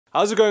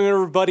How's it going,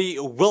 everybody?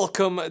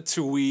 Welcome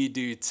to We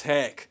Do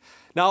Tech.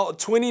 Now,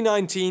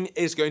 2019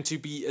 is going to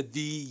be the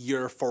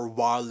year for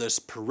wireless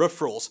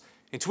peripherals.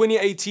 In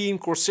 2018,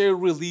 Corsair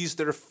released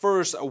their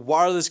first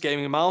wireless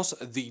gaming mouse,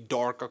 the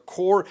Dark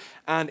Core,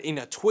 and in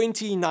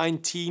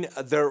 2019,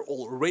 they're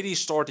already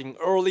starting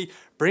early,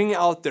 bringing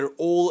out their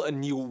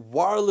all-new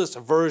wireless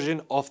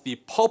version of the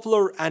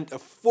popular and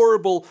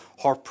affordable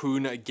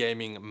Harpoon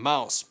gaming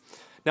mouse.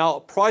 Now,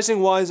 pricing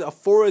wise,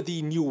 for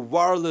the new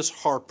wireless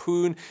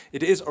Harpoon,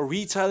 it is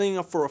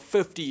retailing for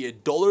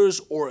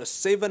 $50 or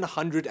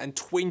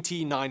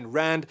 729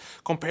 Rand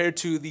compared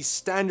to the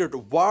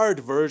standard wired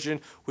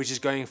version, which is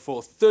going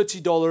for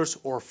 $30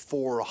 or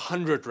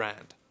 400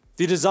 Rand.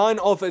 The design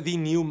of the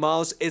new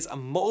mouse is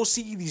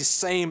mostly the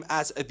same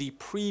as the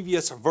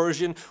previous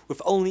version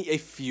with only a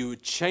few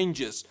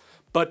changes.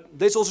 But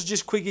let's also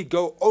just quickly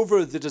go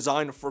over the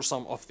design for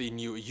some of the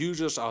new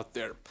users out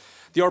there.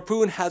 The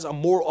Harpoon has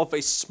more of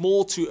a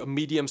small to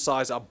medium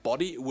sized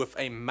body with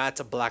a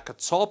matte black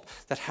top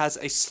that has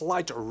a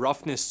slight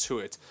roughness to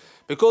it.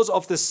 Because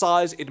of the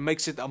size, it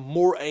makes it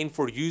more aimed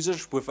for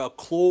users with a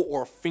claw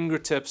or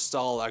fingertip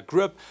style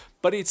grip,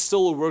 but it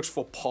still works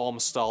for palm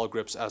style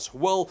grips as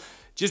well.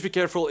 Just be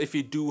careful if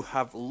you do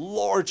have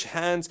large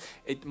hands,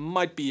 it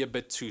might be a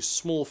bit too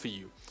small for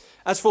you.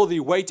 As for the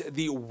weight,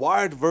 the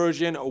wired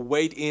version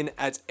weighed in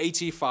at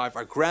 85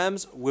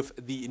 grams, with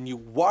the new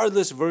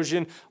wireless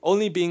version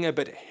only being a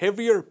bit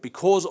heavier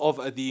because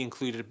of the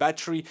included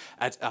battery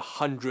at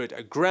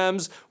 100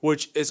 grams,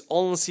 which is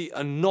honestly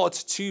not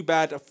too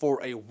bad for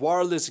a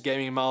wireless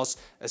gaming mouse,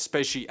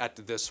 especially at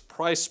this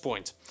price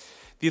point.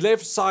 The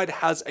left side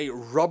has a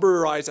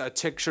rubberized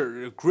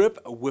texture grip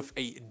with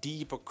a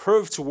deep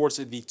curve towards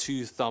the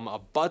two thumb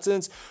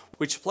buttons,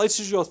 which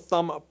places your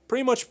thumb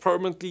pretty much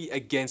permanently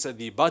against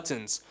the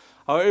buttons.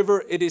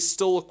 However, it is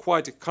still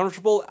quite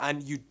comfortable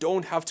and you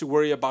don't have to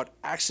worry about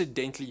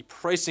accidentally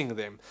pressing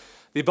them.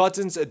 The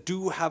buttons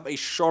do have a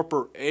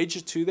sharper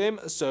edge to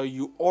them, so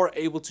you are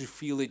able to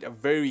feel it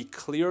very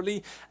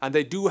clearly, and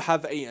they do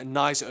have a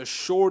nice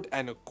short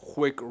and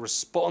quick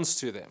response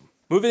to them.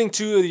 Moving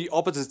to the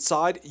opposite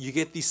side, you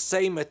get the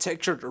same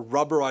textured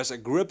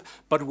rubberized grip,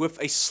 but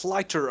with a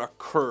slighter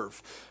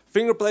curve.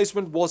 Finger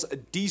placement was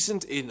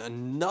decent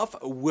enough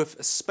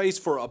with space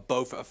for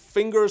both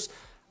fingers.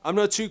 I'm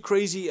not too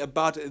crazy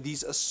about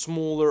these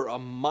smaller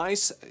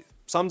mice.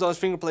 Sometimes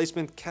finger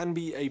placement can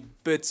be a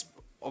bit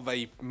of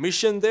a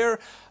mission there,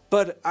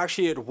 but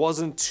actually it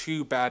wasn't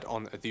too bad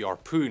on the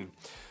Harpoon.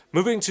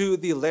 Moving to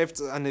the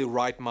left and the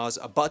right mouse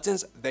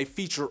buttons, they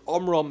feature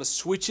OMROM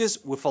switches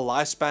with a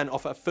lifespan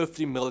of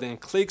 50 million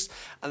clicks,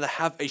 and they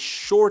have a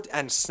short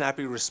and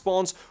snappy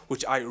response,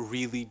 which I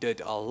really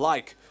did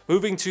like.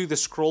 Moving to the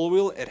scroll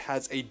wheel, it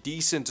has a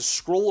decent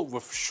scroll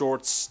with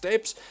short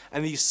steps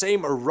and the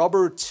same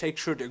rubber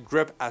textured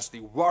grip as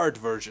the wired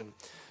version.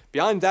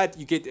 Behind that,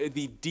 you get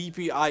the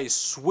DPI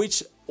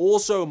switch,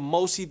 also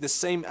mostly the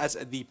same as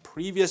the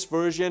previous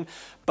version,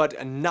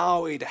 but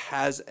now it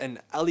has an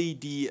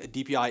LED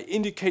DPI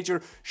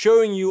indicator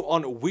showing you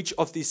on which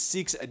of the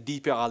 6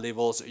 DPI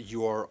levels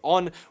you are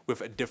on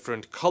with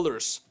different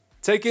colors.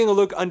 Taking a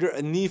look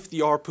underneath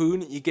the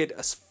Harpoon, you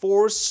get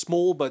 4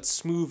 small but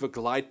smooth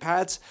glide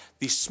pads,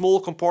 the small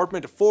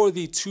compartment for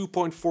the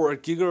 2.4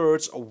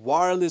 GHz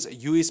wireless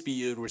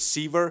USB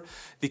receiver,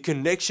 the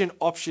connection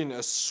option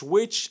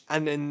switch,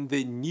 and then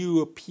the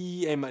new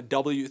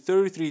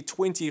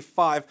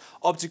PMW3325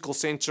 optical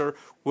sensor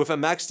with a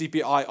max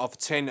DPI of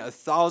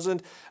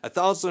 10,000,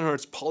 1000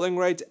 Hz polling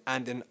rate,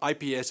 and an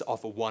IPS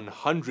of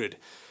 100.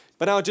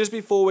 But now, just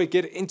before we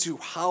get into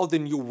how the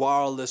new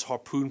wireless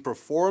Harpoon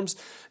performs,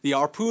 the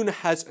Harpoon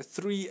has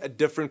 3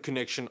 different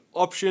connection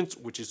options,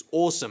 which is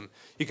awesome.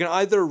 You can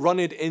either run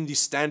it in the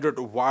standard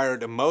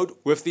wired mode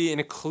with the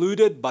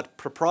included but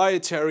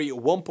proprietary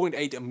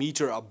 1.8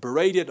 meter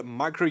braided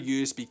micro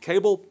USB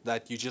cable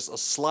that you just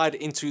slide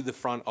into the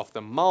front of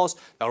the mouse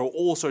that will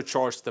also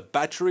charge the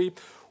battery.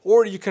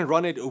 Or you can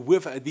run it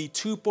with the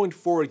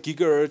 2.4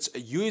 GHz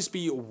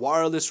USB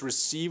wireless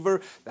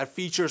receiver that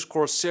features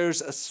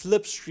Corsair's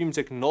slipstream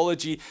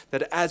technology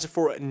that adds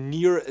for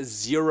near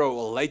zero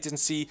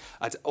latency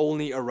at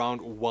only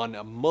around 1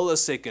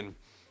 millisecond.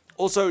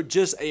 Also,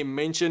 just a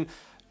mention,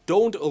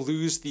 don't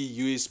lose the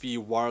USB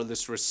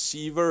wireless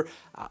receiver.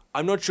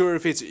 I'm not sure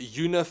if it's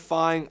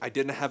unifying. I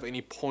didn't have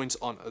any points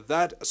on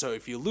that. So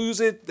if you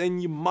lose it, then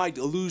you might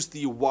lose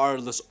the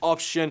wireless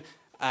option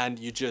and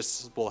you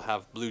just will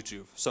have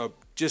Bluetooth. So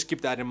just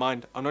keep that in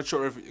mind. I'm not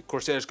sure if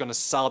Corsair is going to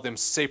sell them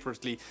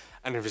separately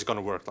and if it's going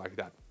to work like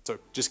that. So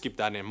just keep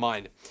that in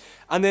mind.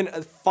 And then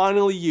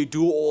finally, you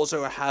do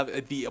also have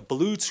the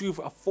Bluetooth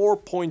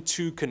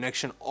 4.2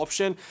 connection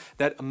option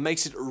that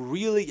makes it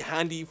really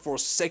handy for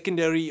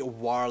secondary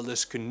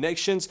wireless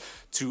connections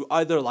to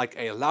either like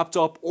a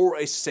laptop or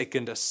a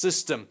second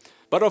system.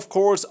 But of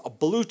course,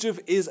 Bluetooth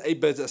is a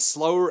bit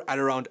slower at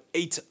around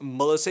 8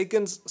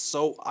 milliseconds,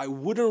 so I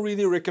wouldn't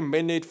really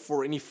recommend it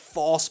for any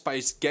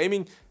fast-paced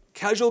gaming.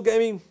 casual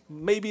gaming,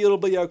 maybe it'll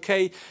be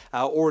okay,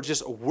 or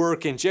just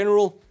work in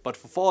general, but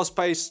for fast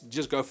pace,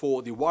 just go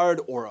for the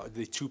wired or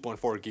the 2.4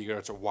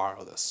 GHz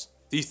wireless.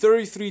 The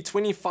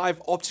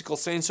 3325 optical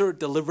sensor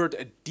delivered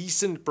a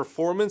decent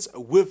performance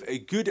with a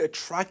good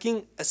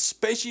tracking,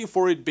 especially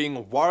for it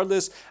being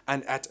wireless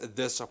and at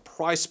this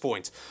price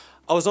point.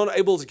 I was not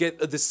able to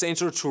get the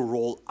sensor to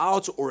roll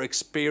out or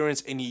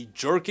experience any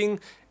jerking.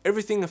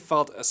 Everything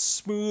felt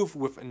smooth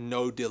with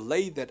no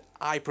delay that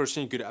I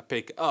personally could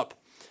pick up.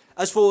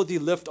 As for the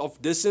lift off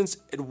distance,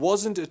 it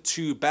wasn't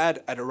too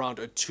bad at around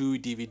 2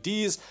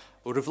 DVDs. I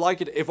would have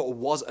liked it if it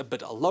was a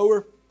bit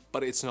lower,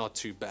 but it's not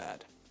too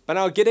bad. But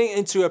now getting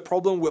into a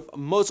problem with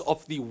most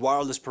of the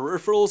wireless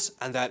peripherals,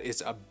 and that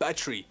is a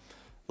battery.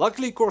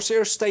 Luckily,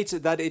 Corsair states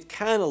that it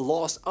can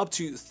last up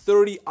to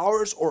 30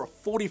 hours or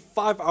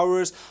 45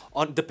 hours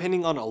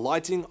depending on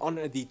lighting on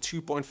the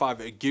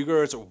 2.5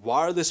 GHz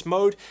wireless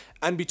mode,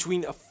 and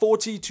between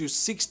 40 to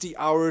 60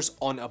 hours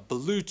on a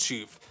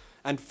Bluetooth.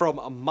 And from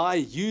my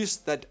use,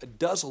 that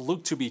does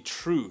look to be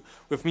true,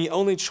 with me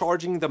only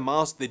charging the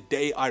mouse the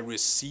day I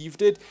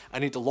received it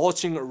and it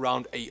lasting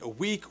around a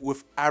week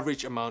with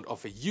average amount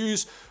of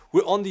use.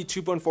 We're on the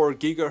 2.4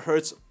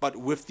 GHz but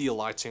with the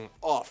lighting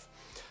off.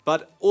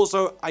 But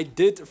also I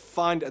did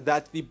find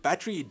that the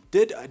battery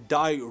did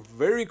die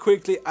very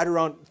quickly at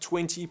around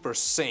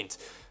 20%.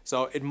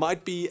 So it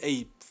might be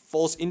a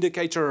false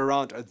indicator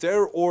around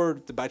there,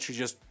 or the battery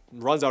just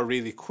runs out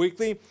really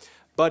quickly,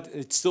 but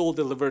it still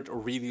delivered a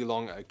really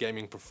long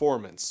gaming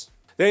performance.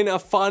 Then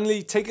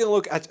finally, taking a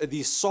look at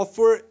the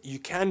software, you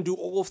can do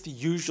all of the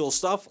usual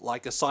stuff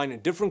like assign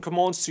different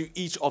commands to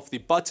each of the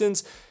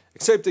buttons,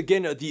 except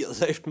again the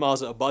left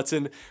mouse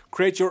button,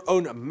 create your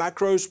own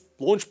macros,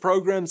 launch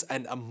programs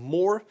and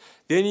more.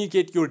 Then you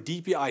get your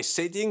DPI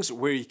settings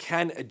where you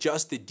can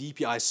adjust the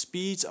DPI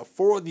speeds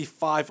for the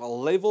 5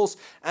 levels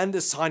and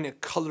assign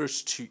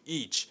colors to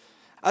each.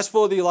 As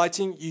for the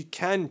lighting, you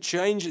can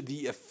change the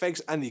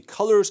effects and the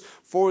colors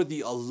for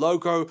the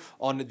logo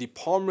on the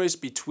palm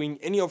rest between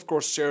any of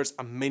Corsair's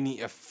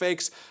many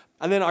effects.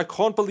 And then I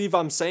can't believe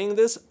I'm saying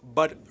this,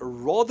 but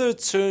rather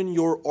turn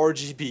your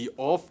RGB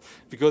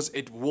off because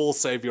it will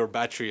save your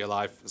battery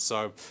life.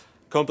 So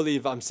can't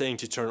believe I'm saying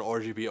to turn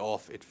RGB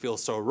off. It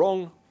feels so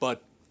wrong,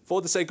 but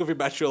for the sake of your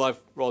battery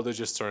life, rather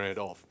just turn it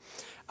off.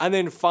 And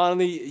then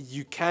finally,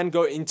 you can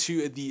go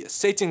into the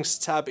settings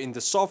tab in the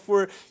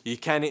software. You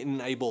can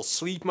enable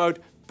sleep mode,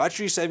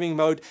 battery saving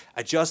mode,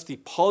 adjust the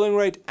polling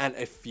rate and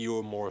a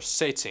few more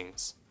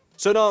settings.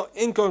 So now,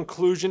 in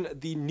conclusion,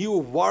 the new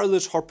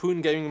wireless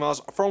Harpoon gaming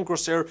mouse from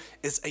Corsair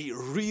is a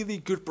really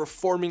good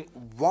performing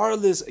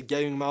wireless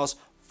gaming mouse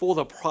for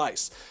the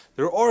price.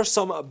 There are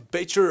some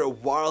better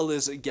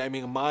wireless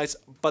gaming mice,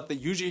 but they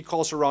usually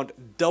cost around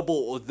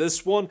double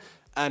this one,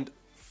 and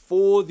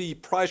for the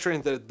price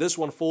range that this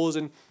one falls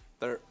in,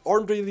 there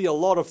aren't really a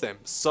lot of them.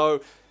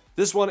 So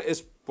this one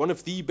is one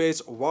of the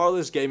best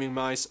wireless gaming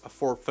mice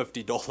for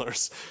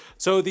 $50.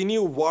 So the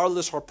new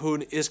wireless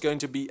Harpoon is going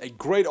to be a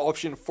great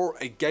option for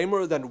a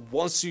gamer that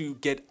wants to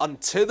get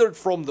untethered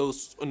from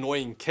those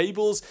annoying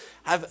cables,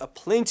 have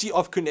plenty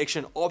of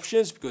connection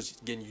options because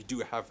again you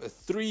do have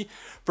 3,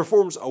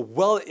 performs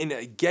well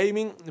in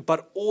gaming,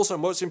 but also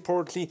most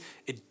importantly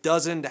it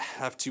doesn't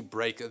have to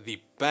break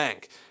the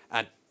bank,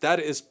 and that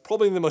is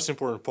probably the most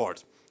important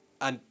part.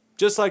 And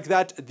just like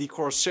that, the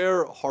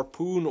Corsair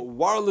Harpoon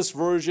wireless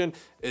version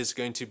is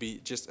going to be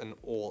just an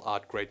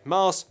all-out great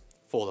mouse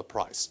for the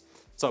price.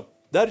 So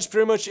that is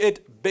pretty much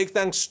it. Big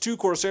thanks to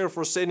Corsair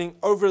for sending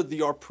over the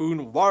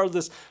Harpoon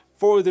wireless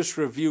for this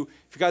review.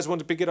 If you guys want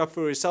to pick it up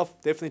for yourself,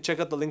 definitely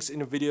check out the links in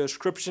the video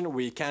description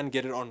where you can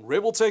get it on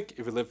Rebeltech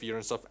if you live here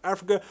in South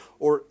Africa,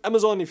 or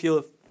Amazon if you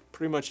live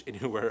pretty much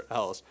anywhere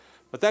else.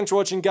 But thanks for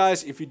watching,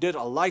 guys. If you did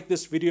like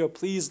this video,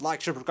 please like,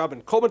 share, subscribe,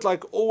 and comment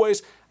like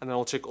always. And then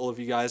I'll check all of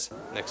you guys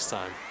next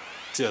time.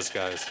 Cheers,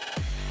 guys.